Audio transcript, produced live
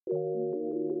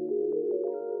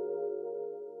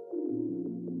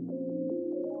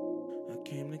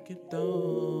get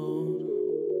old.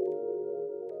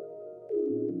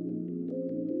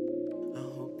 I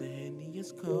hope the Henny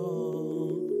is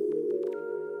cold.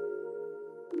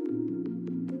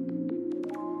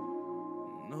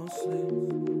 No sleep.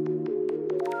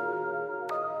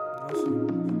 No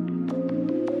sleep.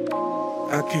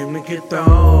 I came to get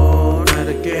old.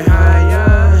 Gotta get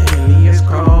higher. Henny is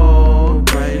cold.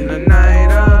 Brighten the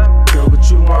night up. Girl, what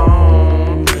you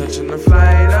want? Catching the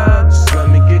flight up. Just let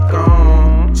me get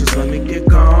gone. Just let me get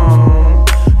gone.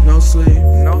 No sleep.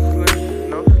 No sleep.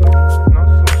 No sleep.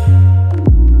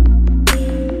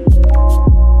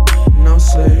 No sleep. No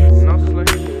sleep. No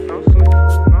sleep. No sleep.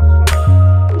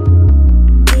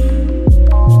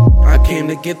 I came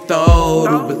to get old,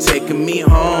 Uber taking me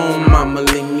home. Mama,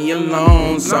 leave me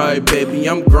alone. Sorry, baby,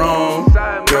 I'm grown.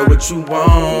 Girl, what you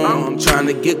want? I'm trying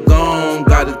to get gone.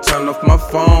 Gotta turn off my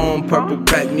phone. Purple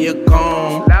pack me a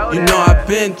comb. You know I've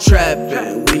been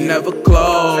trapping, we never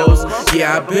close.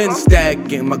 Yeah, I've been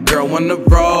stacking, my girl on the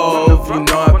road. You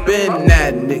know I've been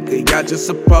that nigga, y'all just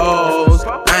suppose.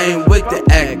 I ain't with the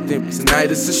acting,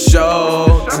 tonight is a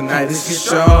show. Tonight is a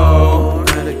show.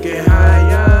 Gotta get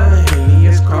higher, Henny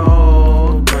is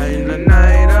cold. Brighten the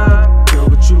night up, girl,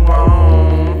 what you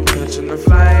want? Catching the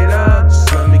flight up, just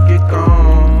let me get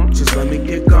gone. Just let me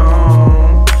get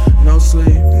gone. No sleep,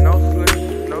 no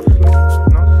sleep, no sleep, no sleep.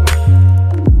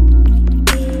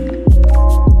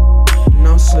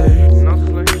 No sleep, no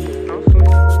sleep, no sleep,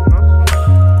 no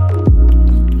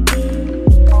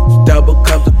sleep. Double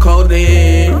cup of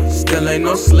codeine, still ain't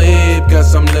no sleep.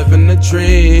 Guess I'm living the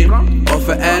dream. Off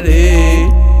an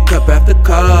addict, cup after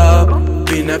cup,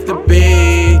 bean after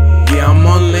bean. Yeah, I'm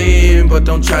on lean, but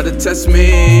don't try to test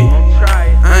me.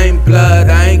 I ain't blood,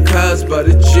 I ain't cuz, but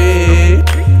a G.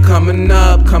 Coming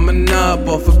up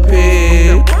off a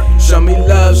pig. Show me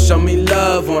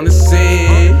love on the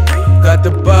scene. Got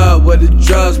the bud with the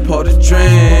drugs, pour the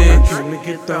drink. Trying to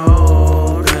get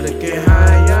old, gotta get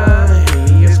higher.